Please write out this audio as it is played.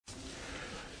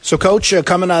So, Coach,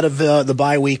 coming out of the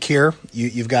bye week here,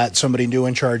 you've got somebody new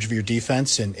in charge of your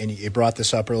defense, and you brought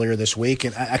this up earlier this week.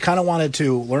 And I kind of wanted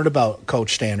to learn about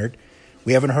Coach Stannard.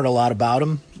 We haven't heard a lot about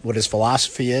him, what his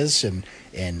philosophy is,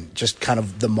 and just kind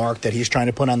of the mark that he's trying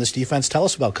to put on this defense. Tell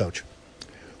us about Coach.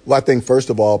 Well, I think, first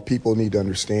of all, people need to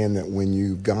understand that when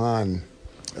you've gone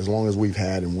as long as we've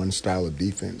had in one style of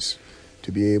defense,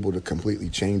 to be able to completely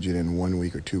change it in 1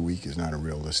 week or 2 weeks is not a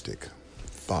realistic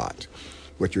thought.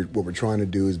 What we're trying to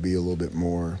do is be a little bit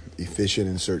more efficient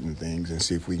in certain things and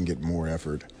see if we can get more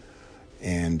effort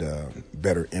and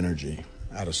better energy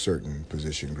out of certain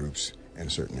position groups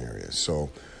in certain areas. So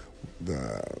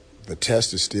the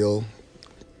test is still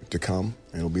to come.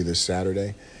 It'll be this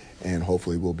Saturday, and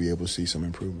hopefully we'll be able to see some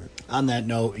improvement. On that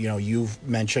note, you've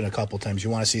mentioned a couple times you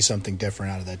want to see something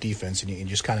different out of that defense, and you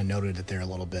just kind of noted it there a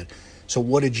little bit. So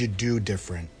what did you do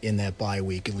different in that bye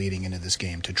week leading into this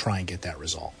game to try and get that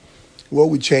result? Well,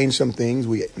 we changed some things,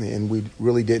 we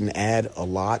really didn't add a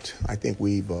lot. I think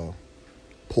we've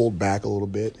pulled back a little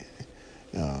bit,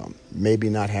 maybe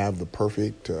not have the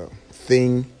perfect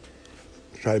thing,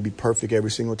 try to be perfect every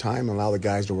single time, and allow the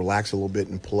guys to relax a little bit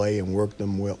and play and work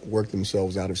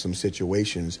themselves out of some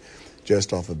situations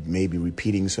just off of maybe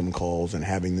repeating some calls and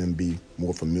having them be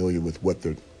more familiar with what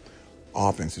the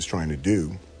offense is trying to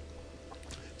do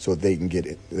so they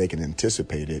can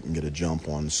anticipate it and get a jump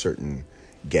on certain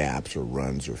gaps or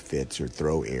runs or fits or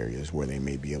throw areas where they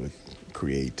may be able to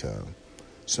create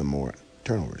some more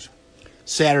turnovers.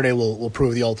 Saturday will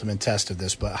prove the ultimate test of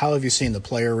this, but how have you seen the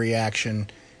player reaction,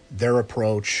 their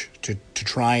approach to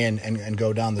try and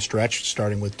go down the stretch,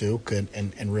 starting with Duke,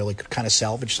 and really kind of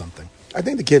salvage something? I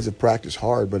think the kids have practiced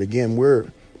hard, but again,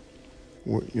 we're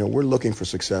looking for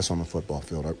success on the football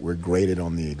field. We're graded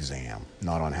on the exam,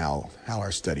 not on how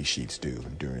our study sheets do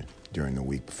during the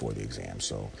week before the exam.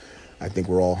 So I think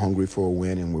we're all hungry for a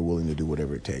win, and we're willing to do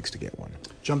whatever it takes to get one.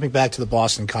 Jumping back to the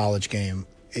Boston College game,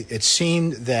 it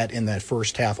seemed that in that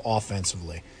first half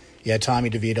offensively, Tommy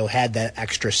DeVito had that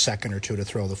extra second or two to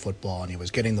throw the football, and he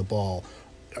was getting the ball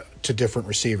to different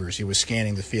receivers. He was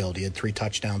scanning the field. He had 3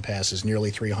 touchdown passes, nearly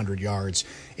 300 yards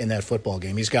in that football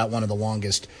game. He's got one of the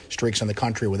longest streaks in the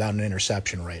country without an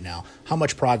interception right now. How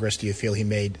much progress do you feel he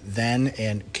made then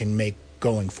and can make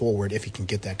going forward if he can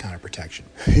get that kind of protection?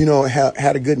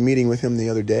 Had a good meeting with him the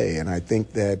other day, and I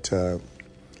think that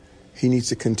he needs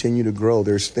to continue to grow.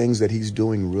 There's things that he's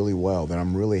doing really well that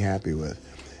I'm really happy with,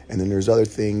 and then there's other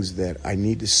things that I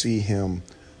need to see him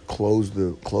close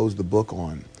the book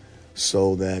on,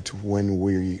 so that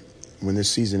when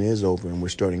this season is over and we're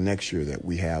starting next year, that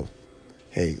we have,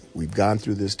 hey, we've gone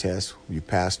through this test, you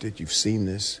passed it, you've seen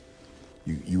this,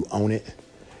 you own it.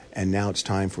 And now it's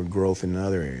time for growth in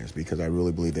other areas, because I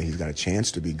really believe that he's got a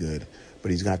chance to be good, but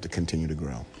he's got to continue to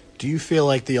grow. Do you feel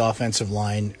like the offensive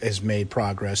line has made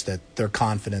progress, that they're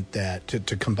confident that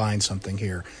to combine something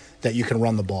here, that you can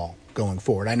run the ball going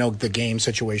forward? I know the game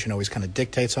situation always kind of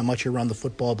dictates how much you run the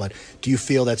football, but do you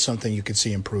feel that's something you could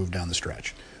see improve down the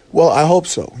stretch? Well, I hope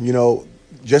so.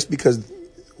 Just because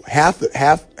half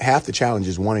the challenge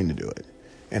is wanting to do it,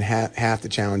 and half the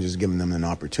challenge is giving them an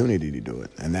opportunity to do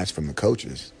it, and that's from the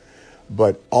coaches.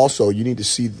 But also, you need to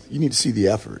see the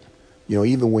effort.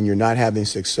 Even when you're not having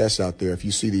success out there, if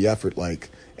you see the effort,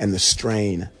 and the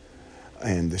strain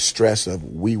and the stress of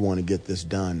we want to get this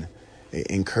done, it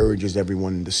encourages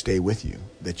everyone to stay with you,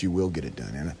 that you will get it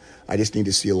done. And I just need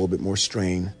to see a little bit more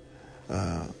strain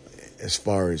as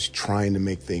far as trying to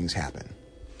make things happen.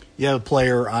 You have a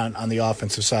player on the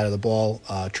offensive side of the ball,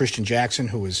 Tristan Jackson,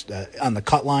 who is on the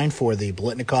cut line for the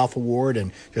Biletnikoff Award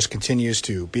and just continues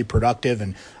to be productive.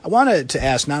 And I wanted to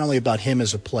ask not only about him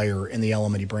as a player and the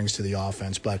element he brings to the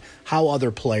offense, but how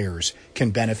other players can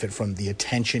benefit from the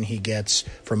attention he gets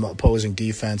from opposing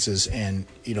defenses, and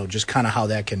just kind of how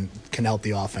that can help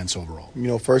the offense overall.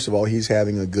 First of all, he's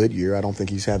having a good year. I don't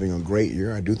think he's having a great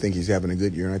year. I do think he's having a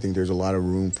good year, and I think there's a lot of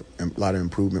room, a lot of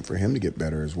improvement for him to get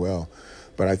better as well.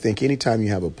 But I think anytime you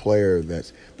have a player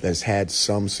that's had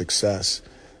some success,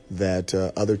 that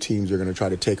other teams are going to try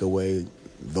to take away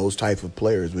those type of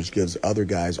players, which gives other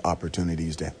guys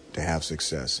opportunities to have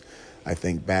success. I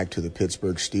think back to the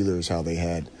Pittsburgh Steelers, how they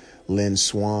had Lynn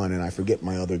Swann, and I forget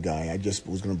my other guy. I just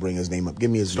was going to bring his name up.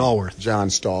 Give me his Stallworth. Name. John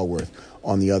Stallworth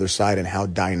on the other side, and how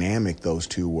dynamic those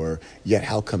two were, yet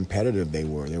how competitive they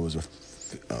were. There was a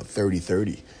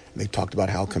 30-30. They talked about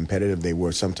how competitive they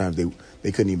were. Sometimes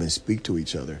they couldn't even speak to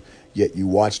each other. Yet you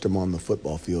watched them on the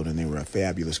football field, and they were a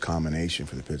fabulous combination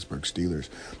for the Pittsburgh Steelers.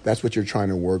 That's what you're trying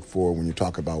to work for when you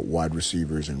talk about wide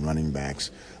receivers and running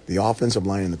backs. The offensive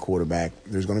line and the quarterback,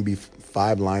 there's going to be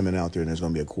 5 linemen out there, and there's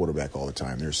going to be a quarterback all the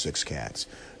time. There's 6 cats.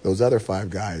 those other 5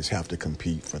 guys have to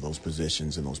compete for those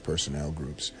positions and those personnel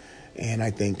groups. And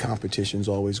I think competition's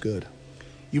always good.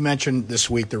 You mentioned this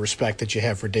week the respect that you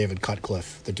have for David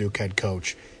Cutcliffe, the Duke head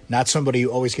coach. Not somebody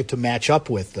you always get to match up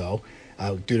with, though,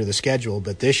 due to the schedule.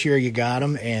 But this year you got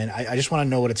him, and I just want to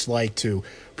know what it's like to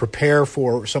prepare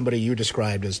for somebody you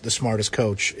described as the smartest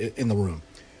coach in the room.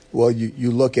 Well,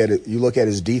 you look at it. You look at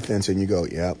his defense, and you go,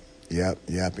 yep.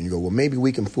 And you go, well, maybe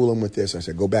we can fool him with this. I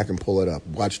said, go back and pull it up.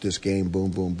 Watch this game.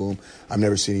 Boom, boom, boom. I've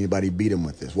never seen anybody beat him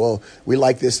with this. Well, we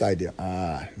like this idea.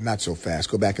 Not so fast.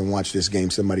 Go back and watch this game.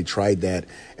 Somebody tried that,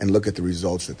 and look at the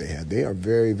results that they had. They are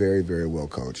very, very, very well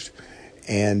coached.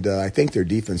 And I think their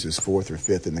defense is 4th or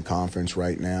 5th in the conference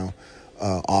right now.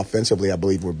 Offensively, I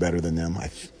believe we're better than them.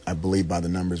 I believe by the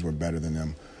numbers we're better than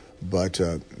them. But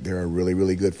they're a really,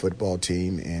 really good football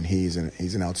team, and he's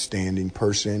an outstanding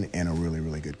person and a really,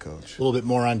 really good coach. A little bit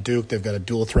more on Duke. They've got a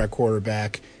dual-threat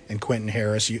quarterback in Quentin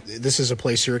Harris. This is a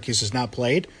place Syracuse has not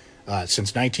played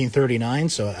since 1939,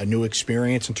 so a new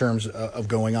experience in terms of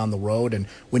going on the road. And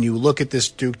when you look at this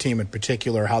Duke team in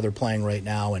particular, how they're playing right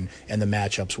now and the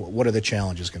matchups, what are the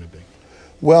challenges going to be?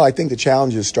 Well, I think the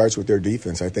challenge starts with their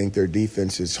defense. I think their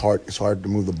defense is hard. It's hard to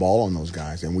move the ball on those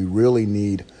guys, and we really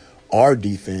need our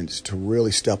defense to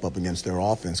really step up against their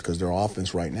offense, because their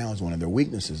offense right now is one of their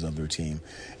weaknesses of their team.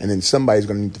 And then somebody's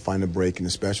going to need to find a break in the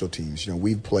special teams. You know,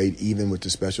 we've played even with the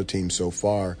special teams so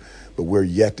far, but we're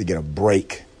yet to get a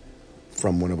break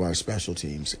from one of our special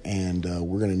teams. And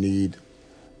we're going to need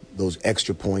those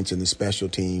extra points in the special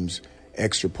teams,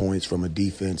 extra points from a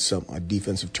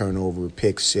defensive turnover,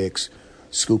 pick six,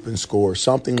 scoop and score,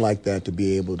 something like that to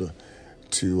be able to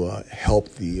help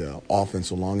the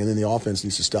offense along. And then the offense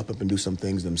needs to step up and do some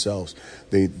things themselves.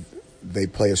 They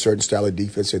play a certain style of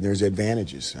defense, and there's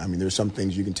advantages. I mean, there's some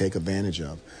things you can take advantage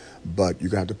of, but you're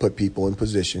going to have to put people in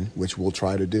position, which we'll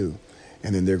try to do.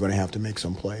 And then they're going to have to make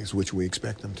some plays, which we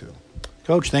expect them to.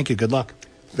 Coach, thank you. Good luck.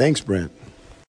 Thanks, Brent.